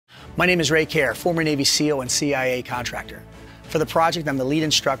My name is Ray Kerr, former Navy SEAL and CIA contractor. For the project, I'm the lead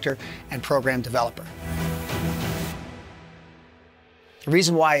instructor and program developer. The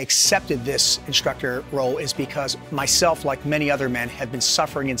reason why I accepted this instructor role is because myself, like many other men, have been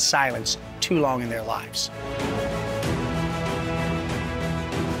suffering in silence too long in their lives.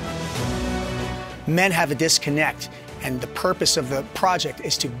 Men have a disconnect, and the purpose of the project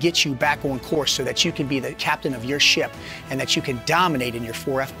is to get you back on course so that you can be the captain of your ship and that you can dominate in your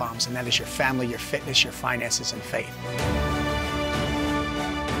 4 F-bombs, and that is your family, your fitness, your finances, and faith.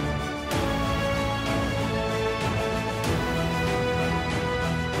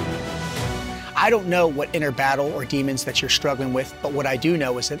 I don't know what inner battle or demons that you're struggling with, but what I do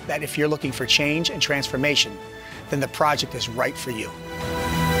know is that if you're looking for change and transformation, then the project is right for you.